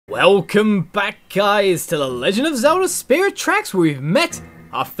Welcome back, guys, to the Legend of Zelda Spirit Tracks, where we've met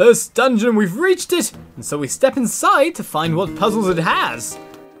our first dungeon. We've reached it, and so we step inside to find what puzzles it has.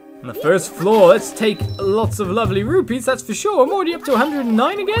 On the first floor, let's take lots of lovely rupees, that's for sure. I'm already up to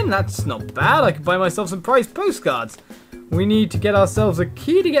 109 again. That's not bad. I could buy myself some prize postcards. We need to get ourselves a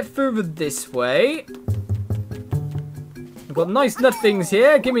key to get further this way. We've got nice nut things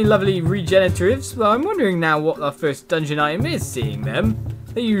here. Give me lovely regeneratives. Well, I'm wondering now what our first dungeon item is, seeing them.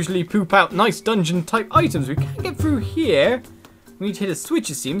 They usually poop out nice dungeon type items. We can't get through here. We need to hit a switch,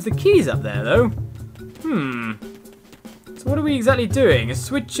 it seems. The key's up there, though. So what are we exactly doing? A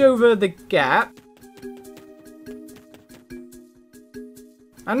switch over the gap.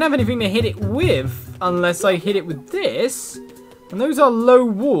 I don't have anything to hit it with unless I hit it with this. And those are low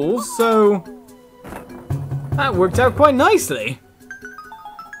walls, so that worked out quite nicely.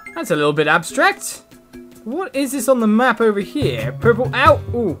 That's a little bit abstract. What is this on the map over here? Purple out.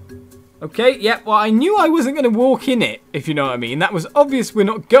 Ooh. Okay, yeah, well, I knew I wasn't going to walk in it, if you know what I mean. That was obvious we're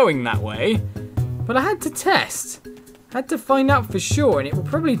not going that way. But I had to test. I had to find out for sure, and it will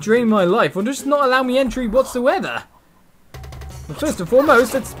probably drain my life or just not allow me entry whatsoever. Well, first and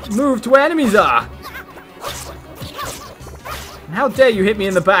foremost, let's move to where enemies are. And how dare you hit me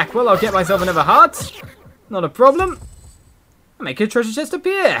in the back? Well, I'll get myself another heart. Not a problem. I'll make a treasure chest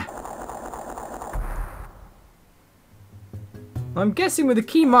appear. I'm guessing with the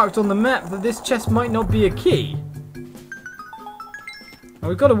key marked on the map that this chest might not be a key. Well,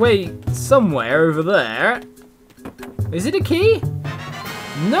 we've got a way somewhere over there. Is it a key?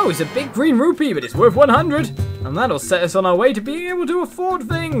 No, it's a big green rupee, but it's worth 100. And that'll set us on our way to being able to afford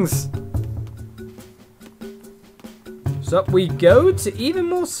things. So up we go to even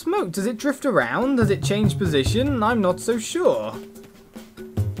more smoke. Does it drift around? Does it change position? I'm not so sure.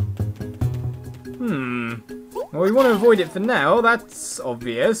 Well, we want to avoid it for now, that's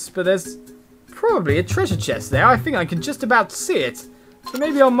obvious, but there's probably a treasure chest there. I think I can just about see it. So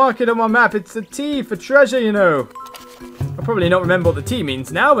maybe I'll mark it on my map. It's a T for treasure, you know. I'll probably not remember what the T means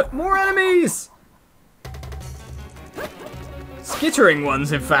now, but more enemies! Skittering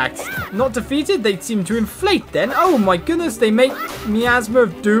ones, in fact. Not defeated, they seem to inflate then. Oh my goodness, they make miasma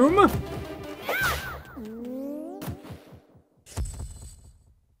of doom.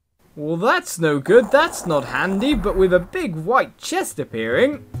 Well, that's no good. That's not handy, but with a big white chest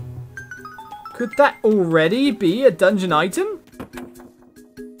appearing. Could that already be a dungeon item?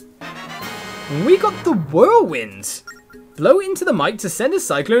 We got the Whirlwind. Blow into the mic to send a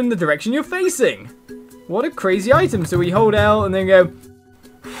cyclone in the direction you're facing. What a crazy item. So we hold L and then go.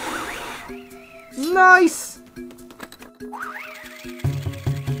 Nice.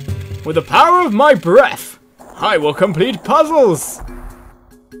 With the power of my breath, I will complete puzzles.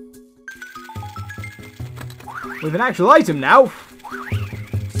 With an actual item now.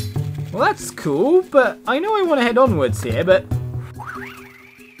 Well, that's cool, but I know I want to head onwards here, but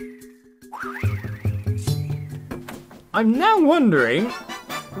I'm now wondering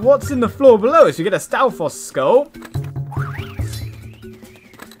what's in the floor below us. We get a Stalfos skull.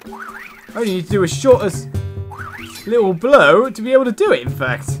 I only need to do a shortest little blow to be able to do it, in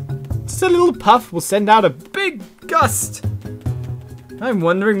fact. Just a little puff will send out a big gust. I'm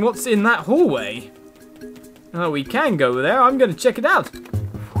wondering what's in that hallway. Oh, we can go there. I'm going to check it out.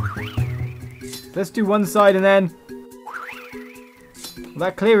 Let's do one side and then. Will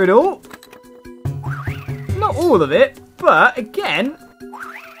that clear it all? Not all of it, but again,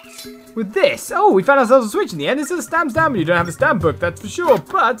 with this. Oh, we found ourselves a switch in the end. It says stamps down, but you don't have a stamp book, that's for sure.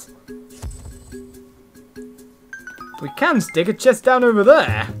 But we can stick a chest down over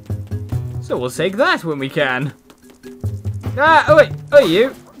there. So we'll take that when we can. Ah, oh wait, oh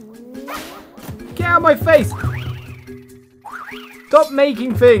you. Get out of my face! Stop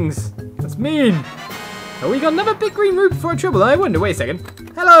making things! That's mean! Oh, we got another big green root before trouble. I wonder, wait a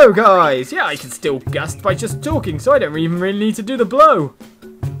second. Hello, guys! Yeah, I can still gust by just talking, so I don't even really need to do the blow.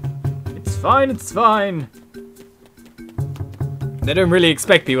 It's fine, it's fine. They don't really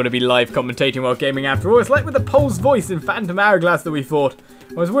expect people to be live commentating while gaming after all. It's like with the Pole's voice in Phantom Hourglass that we fought.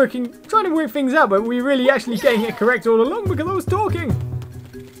 I was trying to work things out, but we were really actually getting it correct all along because I was talking.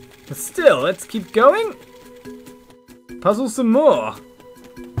 But still, let's keep going. Puzzle some more.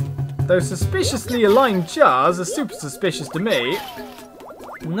 Those suspiciously aligned jars are super suspicious to me.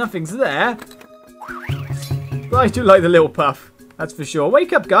 Nothing's there. But I do like the little puff. That's for sure.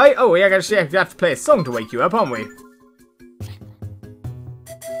 Wake up, guy. Oh, we actually have to play a song to wake you up, aren't we?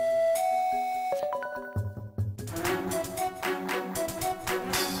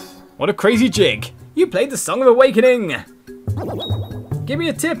 What a crazy jig. You played the Song of Awakening. Give me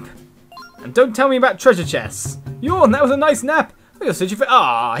a tip. And don't tell me about treasure chests. Yawn, that was a nice nap. Oh, you're searching for...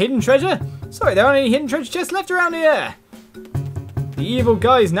 Ah, hidden treasure? Sorry, there aren't any hidden treasure chests left around here. The evil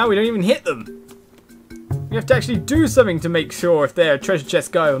guys, now we don't even hit them. We have to actually do something to make sure if they're a treasure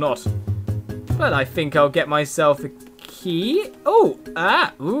chest guy or not. But I think I'll get myself a key. Oh,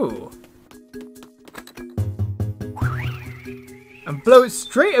 ooh. And blow it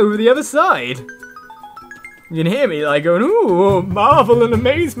straight over the other side. You can hear me like going, ooh, marvel and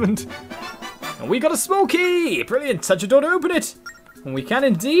amazement. And we got a small key. Brilliant. Touch a door to open it. And we can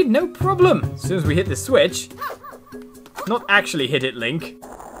indeed, no problem. As soon as we hit the switch. Not actually hit it, Link.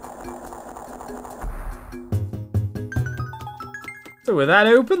 So with that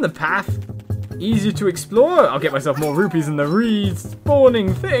open, the path easy to explore. I'll get myself more rupees in the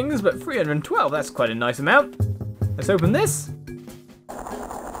respawning things, but 312, that's quite a nice amount. Let's open this.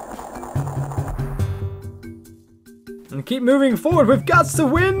 And keep moving forward with gusts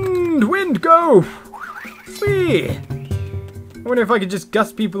of wind! Wind, go! Whee! I wonder if I could just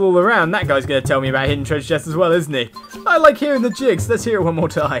gust people all around. That guy's going to tell me about hidden treasure chests as well, isn't he? I like hearing the jigs. Let's hear it one more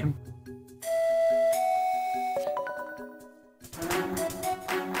time.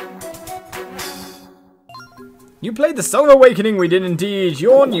 You played the Song Awakening, we did indeed.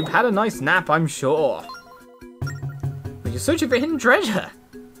 Yawn, you've had a nice nap, I'm sure. But you're searching for hidden treasure.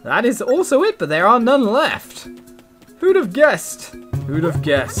 That is also it, but there are none left. Who'd have guessed? Who'd have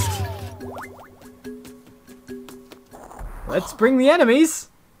guessed? Let's bring the enemies.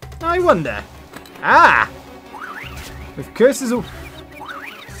 I wonder. Ah! With curses all...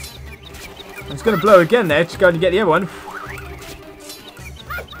 I'm just going to blow again there, just going to get the other one.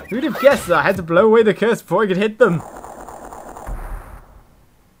 Who'd have guessed that I had to blow away the curse before I could hit them?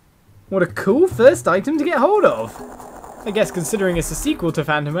 What a cool first item to get hold of. I guess considering it's a sequel to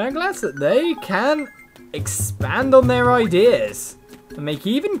Phantom Hourglass, that they can expand on their ideas and make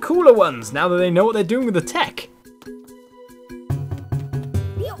even cooler ones now that they know what they're doing with the tech.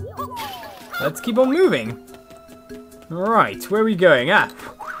 Let's keep on moving. Right, where are we going? I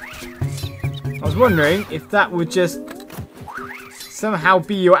was wondering if that would just somehow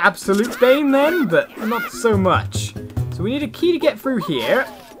be your absolute bane then, but not so much. So we need a key to get through here.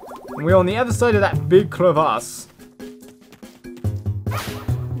 And we're on the other side of that big crevasse.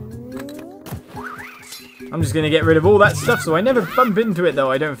 I'm just going to get rid of all that stuff so I never bump into it, though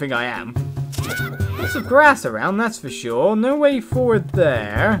I don't think I am. Lots of grass around, that's for sure. No way forward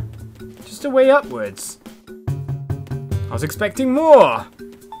there. Just a way upwards. I was expecting more.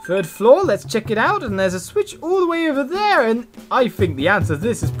 Third floor, let's check it out. And there's a switch all the way over there. And I think the answer to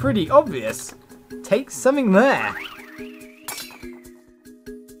this is pretty obvious. Take something there.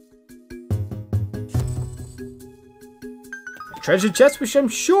 A treasure chest which I'm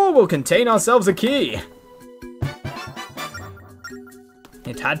sure will contain ourselves a key.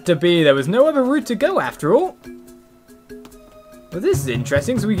 It had to be. There was no other route to go after all. Well, this is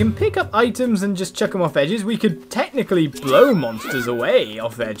interesting. So we can pick up items and just chuck them off edges. We could technically blow monsters away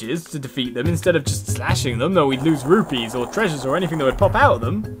off edges to defeat them instead of just slashing them, though we'd lose rupees or treasures or anything that would pop out of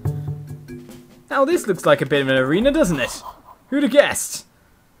them. Now this looks like a bit of an arena, doesn't it? Who'd have guessed?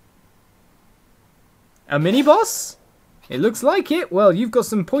 A mini-boss? It looks like it. Well, you've got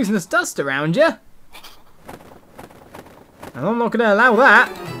some poisonous dust around you. And I'm not going to allow that.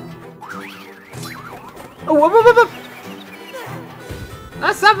 Oh, whoa.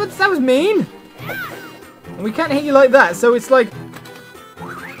 That was mean. And we can't hit you like that, so it's like...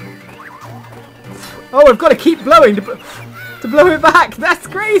 Oh, I've got to keep blowing to blow it back. That's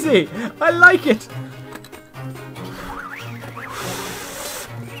crazy. I like it.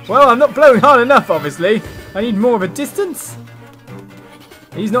 Well, I'm not blowing hard enough, obviously. I need more of a distance.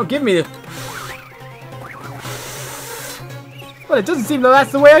 He's not giving me the... Well, it doesn't seem like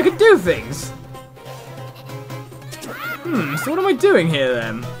that's the way I could do things. So what am I doing here,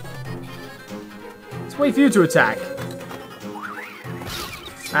 then? Let's wait for you to attack.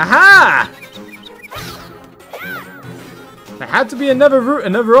 Aha! There had to be another route,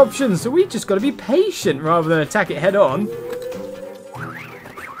 another option, so we just got to be patient rather than attack it head on.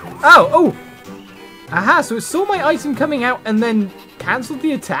 Oh! Aha, so it saw my item coming out and then cancelled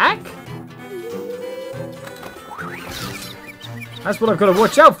the attack? That's what I've got to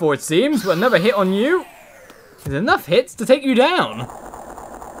watch out for, it seems, but another hit on you. There's enough hits to take you down.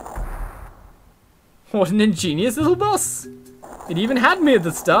 What an ingenious little boss. It even had me at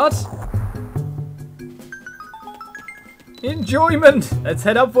the start. Enjoyment! Let's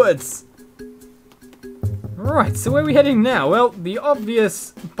head upwards. Right, so where are we heading now? Well, the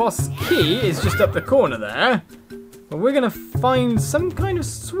obvious boss key is just up the corner there. But we're going to find some kind of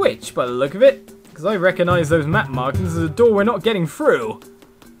switch by the look of it. Because I recognise those map markings as a door we're not getting through.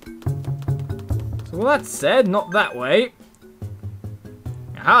 So with that said, not that way.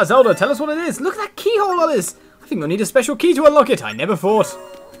 Ah, Zelda, tell us what it is. Look at that keyhole on this. I think we'll need a special key to unlock it. I never thought.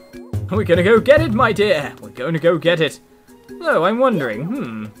 We're gonna go get it, my dear. We're going to go get it. Oh, I'm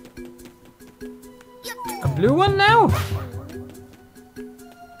wondering, a blue one now?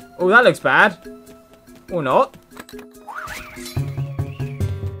 Oh, that looks bad. Or not.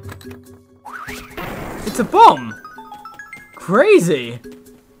 It's a bomb. Crazy.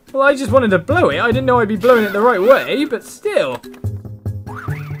 Well, I just wanted to blow it. I didn't know I'd be blowing it the right way, but still.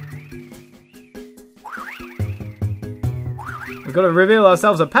 We've got to reveal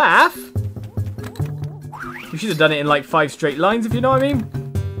ourselves a path. We should have done it in like 5 straight lines, if you know what I mean.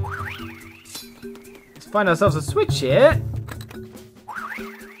 Let's find ourselves a switch here.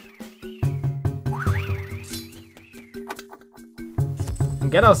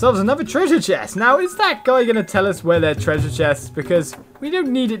 And get ourselves another treasure chest. Now, is that guy going to tell us where their treasure chests? Because we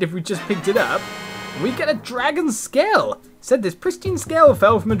don't need it if we just picked it up. We get a dragon scale. It said this pristine scale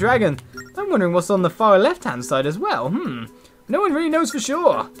fell from a dragon. I'm wondering what's on the far left-hand side as well. No one really knows for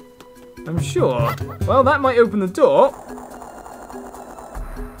sure. I'm sure. Well, that might open the door.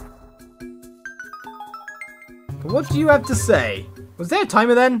 But what do you have to say? Was there a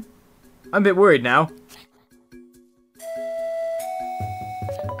timer then? I'm a bit worried now.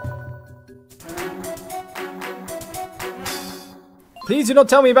 Please do not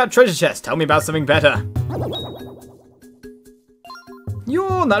tell me about treasure chests. Tell me about something better.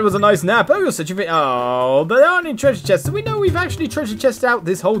 Yawn, that was a nice nap. Oh, you're such a bit. Oh, but there aren't any treasure chests, so we know we've actually treasure chested out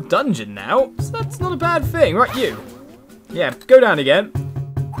this whole dungeon now. So that's not a bad thing. Right, you. Yeah, go down again.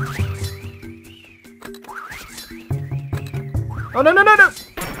 Oh, no, no, no, no.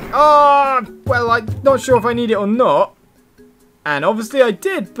 Oh, well, I'm not sure if I need it or not. And obviously I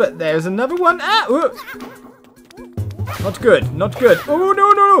did, but there's another one. Ah, ooh. Not good, not good. Oh, no,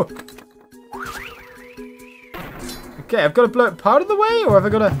 no, no. Okay, I've got to blow it part of the way, or have I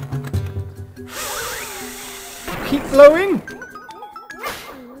got to keep blowing?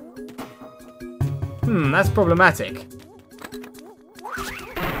 That's problematic.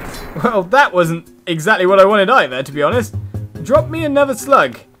 Well, that wasn't exactly what I wanted either, to be honest. Drop me another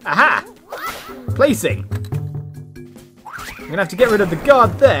slug. Aha! Placing. I'm going to have to get rid of the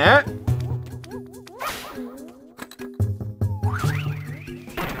guard there.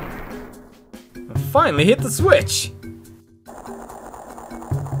 And finally hit the switch.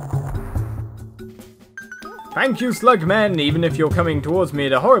 Thank you, Slugman, even if you're coming towards me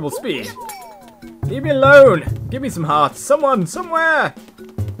at a horrible speed. Leave me alone. Give me some hearts. Someone, somewhere.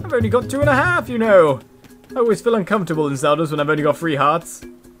 I've only got 2.5, you know. I always feel uncomfortable in Zeldas when I've only got 3 hearts.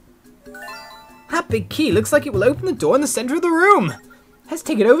 That big key looks like it will open the door in the center of the room. Let's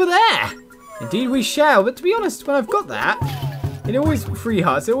take it over there. Indeed we shall, but to be honest, when I've got that, it always 3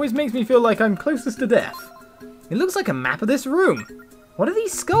 hearts. It always makes me feel like I'm closest to death. It looks like a map of this room. What are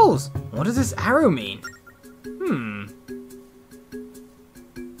these skulls? What does this arrow mean?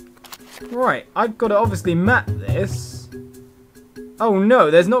 Right, I've got to obviously map this. Oh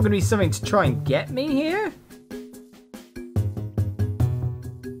no, there's not going to be something to try and get me here?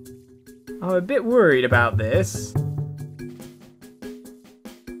 I'm a bit worried about this.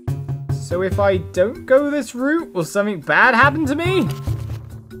 So if I don't go this route, will something bad happen to me?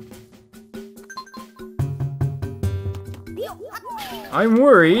 I'm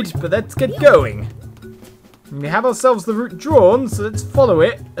worried, but let's get going. We have ourselves the route drawn, so let's follow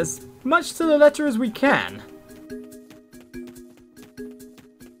it as much to the letter as we can.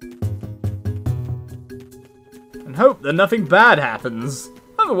 And hope that nothing bad happens.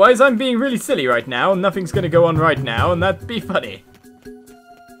 Otherwise, I'm being really silly right now, and nothing's going to go on right now, and that'd be funny.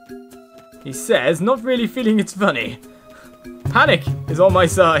 He says, not really feeling it's funny. Panic is on my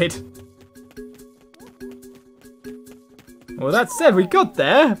side. Well, that said, we got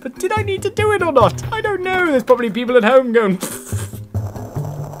there, but did I need to do it or not? I don't know. There's probably people at home going,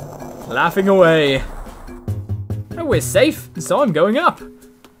 laughing away. Oh, we're safe, so I'm going up.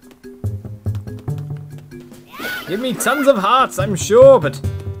 Give me tons of hearts, I'm sure, but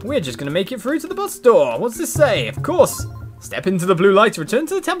we're just going to make it through to the bus door. What's this say? Of course. Step into the blue light to return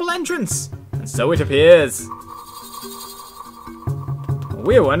to the temple entrance. And so it appears.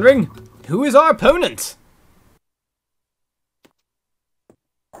 We're wondering, who is our opponent?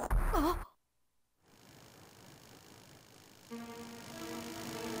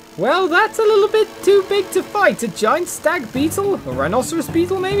 Well, that's a little bit too big to fight. A giant stag beetle? A rhinoceros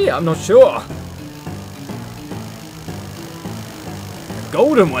beetle, maybe? I'm not sure. A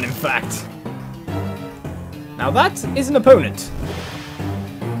golden one, in fact. Now that is an opponent.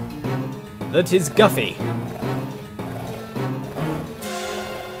 That is Guffy.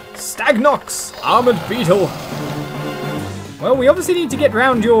 Stagnox, Armoured Beetle. Well, we obviously need to get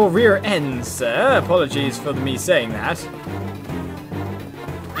round your rear end, sir. Apologies for me saying that.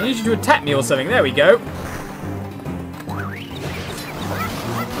 I need you to attack me or something. There we go.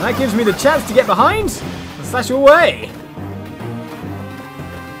 And that gives me the chance to get behind and slash away.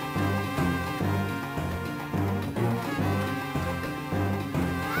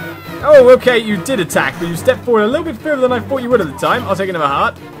 Oh, okay, you did attack, but you stepped forward a little bit further than I thought you would at the time. I'll take another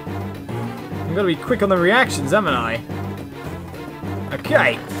heart. I've got to be quick on the reactions, haven't I?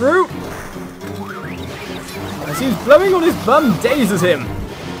 Okay, through. As he's blowing on his bum, dazes him.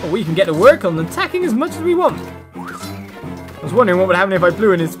 But we can get to work on attacking as much as we want. I was wondering what would happen if I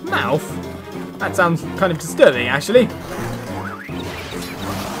blew in his mouth. That sounds kind of disturbing, actually.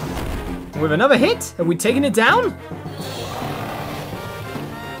 With another hit, have we taken it down?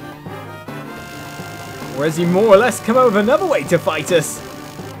 Or has he more or less come up with another way to fight us?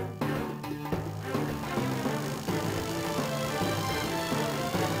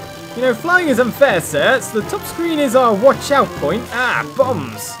 You know, flying is unfair, sir. So the top screen is our watch out point. Ah,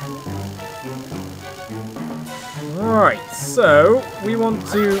 bombs. Right, so we want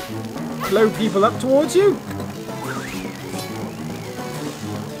to blow people up towards you.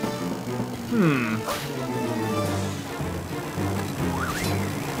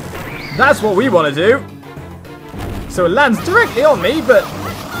 That's what we want to do. So it lands directly on me, but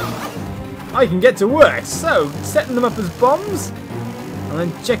I can get to work. So, setting them up as bombs. And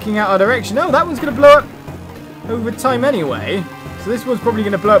then checking out our direction. Oh, that one's going to blow up over time anyway. So this one's probably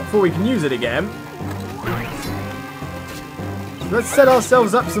going to blow up before we can use it again. So let's set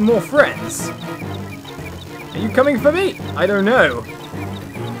ourselves up some more friends. Are you coming for me? I don't know.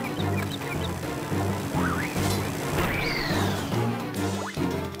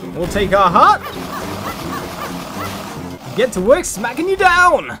 We'll take our heart. Get to work smacking you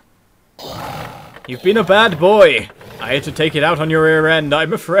down. You've been a bad boy. I had to take it out on your rear end,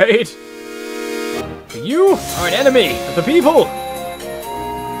 I'm afraid. You are an enemy of the people.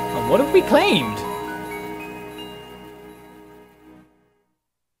 And what have we claimed?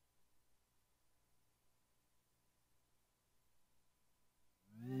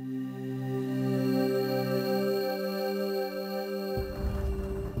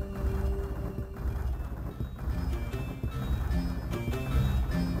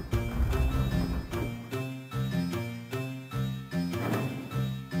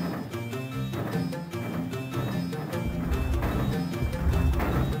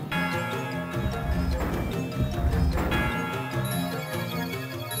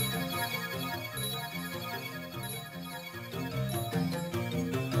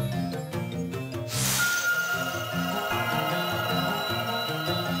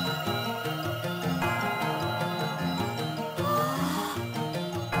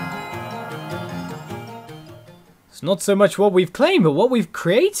 It's not so much what we've claimed, but what we've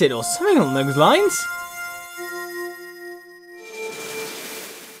created, or something along those lines.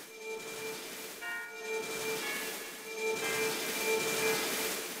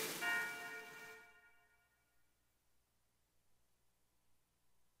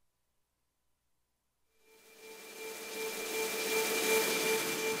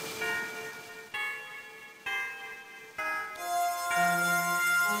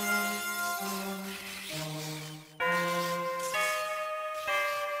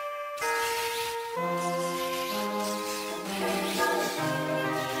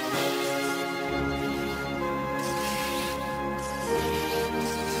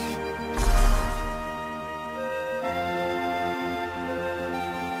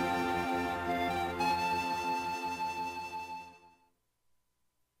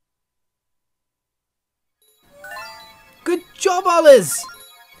 Good job, Oliz!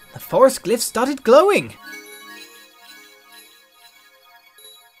 The forest glyph started glowing.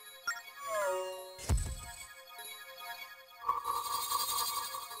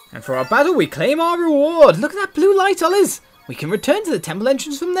 And for our battle, we claim our reward. Look at that blue light, Oliz. We can return to the temple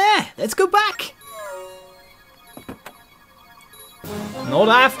entrance from there. Let's go back. Not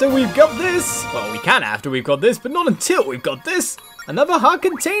after we've got this. Well, we can after we've got this, but not until we've got this. Another heart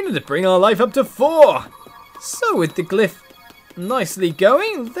container to bring our life up to 4. So with the glyph nicely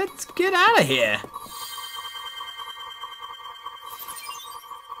going, let's get out of here.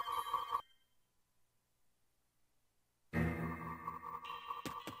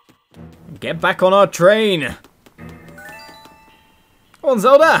 Get back on our train. Come on,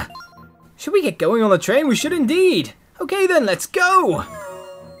 Zelda. Should we get going on the train? We should indeed. Okay then, let's go.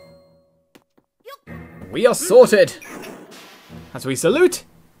 We are sorted. As we salute,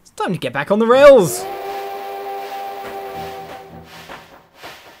 it's time to get back on the rails.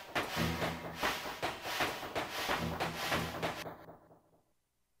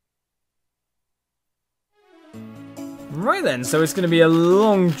 Right then, so it's going to be a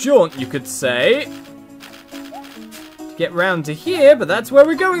long jaunt, you could say. Get round to here, but that's where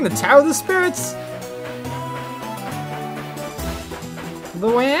we're going, the Tower of the Spirits.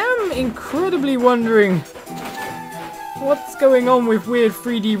 Though I am incredibly wondering what's going on with weird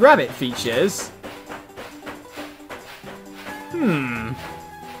 3D rabbit features.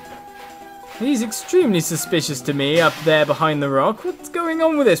 He's extremely suspicious to me up there behind the rock. What's going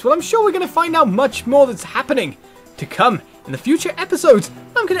on with this? Well, I'm sure we're going to find out much more that's happening to come in the future episodes.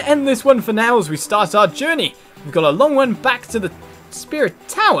 I'm going to end this one for now as we start our journey. We've got a long one back to the Spirit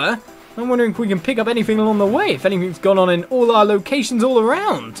Tower. I'm wondering if we can pick up anything along the way, if anything's gone on in all our locations all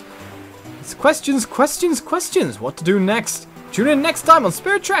around. It's questions, questions, questions. What to do next? Tune in next time on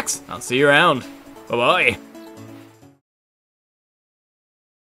Spirit Tracks. I'll see you around. Bye-bye.